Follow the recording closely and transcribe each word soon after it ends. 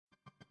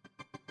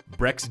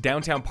Breck's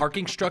downtown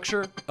parking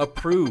structure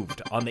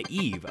approved on the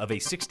eve of a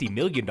 $60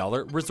 million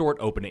resort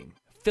opening.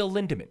 Phil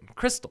Lindemann,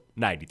 Krystal,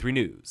 93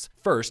 News.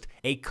 First,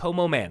 a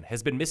Como man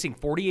has been missing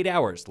 48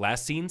 hours,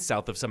 last seen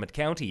south of Summit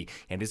County,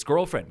 and his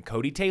girlfriend,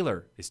 Cody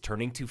Taylor, is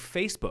turning to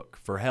Facebook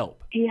for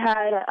help. He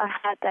had a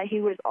hat that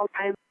he wears all the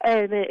time,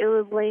 and it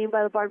was laying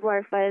by the barbed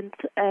wire fence,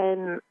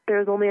 and there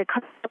was only a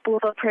couple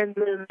of footprints,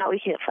 and now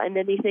we can't find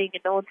anything,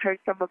 and no one's heard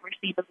from him or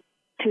seen him.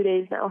 2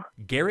 days now.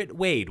 Garrett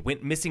Wade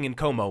went missing in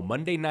Como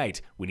Monday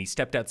night when he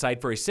stepped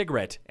outside for a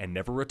cigarette and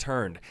never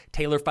returned.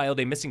 Taylor filed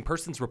a missing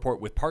persons report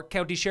with Park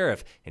County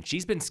Sheriff, and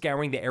she's been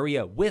scouring the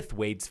area with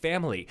Wade's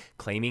family,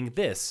 claiming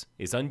this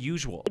is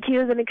unusual. He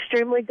was in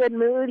extremely good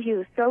mood. He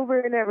was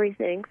sober and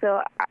everything,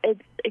 so it's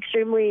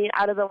extremely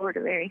out of the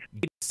ordinary.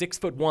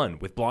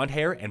 6'1" with blonde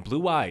hair and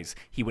blue eyes.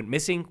 He went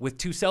missing with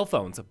 2 cell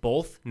phones,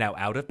 both now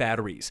out of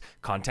batteries.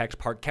 Contact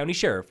Park County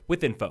Sheriff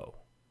with info.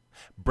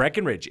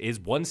 Breckenridge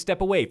is one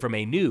step away from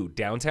a new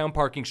downtown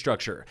parking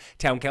structure.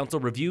 Town Council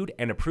reviewed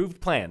and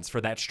approved plans for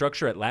that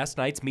structure at last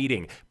night's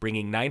meeting,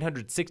 bringing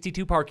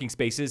 962 parking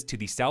spaces to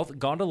the South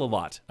Gondola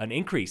lot, an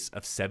increase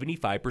of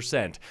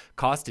 75%.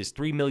 Cost is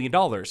 $3 million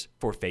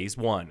for Phase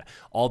 1.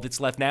 All that's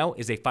left now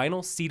is a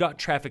final CDOT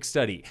traffic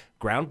study.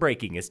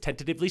 Groundbreaking is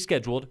tentatively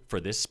scheduled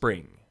for this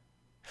spring.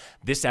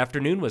 This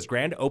afternoon was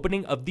grand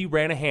opening of the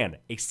Ranahan,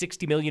 a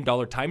 $60 million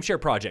timeshare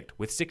project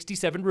with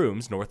 67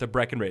 rooms north of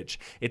Breckenridge.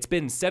 It's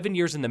been 7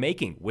 years in the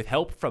making with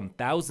help from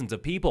thousands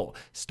of people,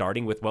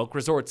 starting with Welk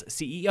Resorts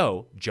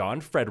CEO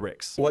John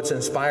Fredericks. What's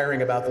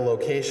inspiring about the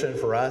location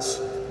for us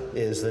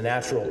is the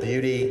natural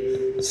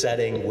beauty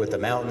setting with the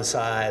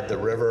mountainside, the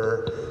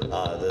river,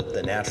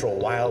 the natural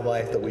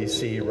wildlife that we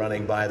see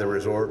running by the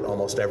resort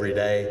almost every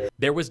day.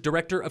 There was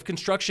Director of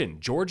Construction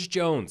George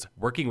Jones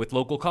working with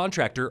local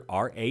contractor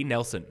R.A.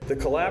 Nelson. The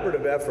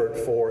collaborative effort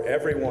for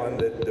everyone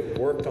that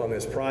worked on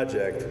this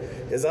project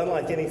is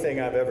unlike anything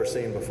I've ever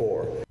seen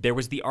before. There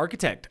was the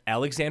architect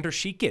Alexander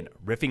Sheekin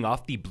riffing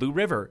off the Blue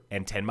River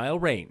and 10 Mile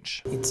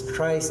Range. It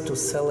tries to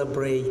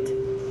celebrate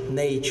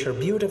nature,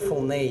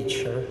 beautiful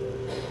nature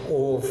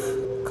of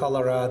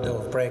Colorado,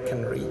 of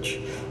Breckenridge,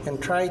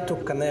 and try to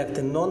connect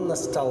in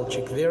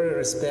non-nostalgic, very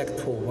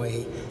respectful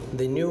way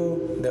the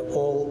new, the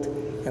old,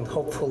 and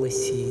hopefully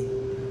see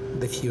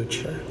the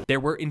future. There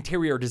were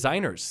interior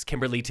designers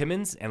Kimberly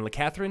Timmons and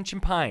LaCatherine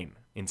Chimpine,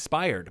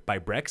 inspired by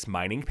Breck's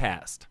mining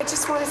past. I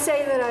just want to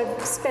say that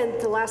I've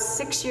spent the last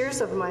 6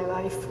 years of my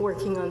life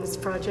working on this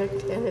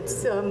project, and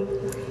it's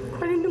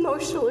quite an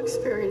emotional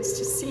experience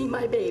to see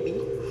my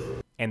baby.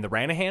 And the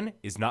Ranahan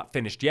is not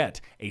finished yet.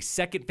 A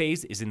second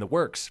phase is in the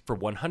works for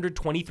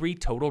 123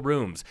 total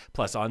rooms,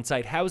 plus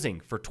on-site housing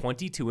for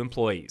 22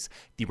 employees.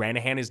 The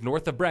Ranahan is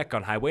north of Breck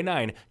on Highway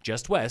 9,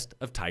 just west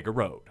of Tiger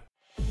Road.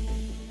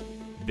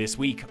 This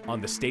week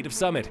on the State of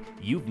Summit,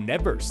 you've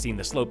never seen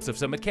the slopes of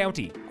Summit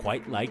County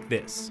quite like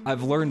this.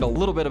 I've learned a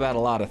little bit about a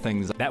lot of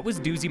things. That was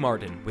Doozy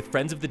Martin with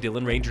Friends of the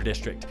Dillon Ranger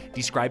District,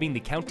 describing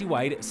the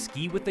countywide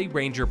Ski with a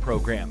Ranger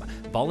program.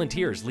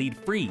 Volunteers lead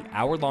free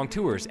hour-long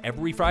tours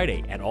every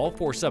Friday at all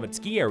 4 Summit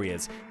ski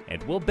areas,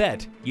 and we'll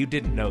bet you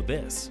didn't know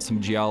this. Some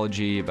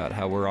geology about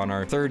how we're on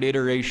our 3rd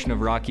iteration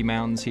of Rocky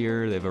Mountains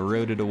here. They've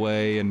eroded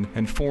away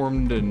and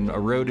formed and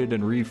eroded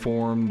and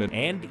reformed.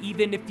 And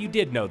even if you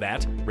did know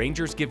that,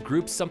 Rangers give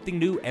groups something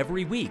new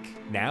every week,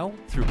 now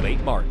through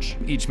late March.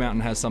 Each mountain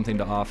has something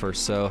to offer,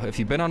 so if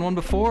you've been on one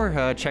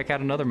before, check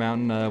out another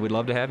mountain. We'd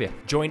love to have you.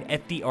 Join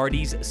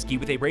FDRD's Ski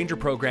with a Ranger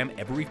program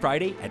every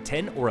Friday at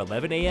 10 or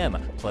 11 a.m.,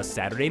 plus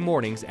Saturday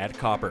mornings at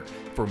Copper.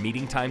 For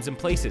meeting times and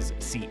places,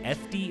 see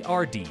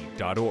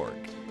FDRD.org.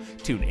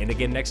 Tune in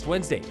again next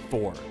Wednesday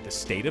for the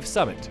State of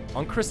Summit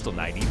on Krystal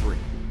 93.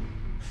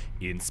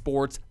 In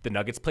sports, the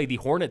Nuggets play the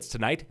Hornets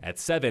tonight at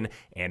 7,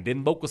 and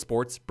in local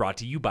sports, brought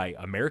to you by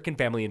American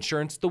Family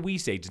Insurance, the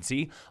Weiss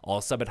Agency,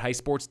 all Summit High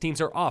sports teams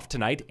are off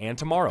tonight and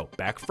tomorrow,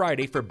 back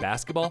Friday for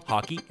basketball,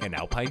 hockey, and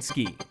alpine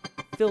ski.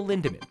 Phil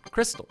Lindemann,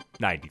 Krystal,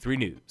 93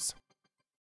 News.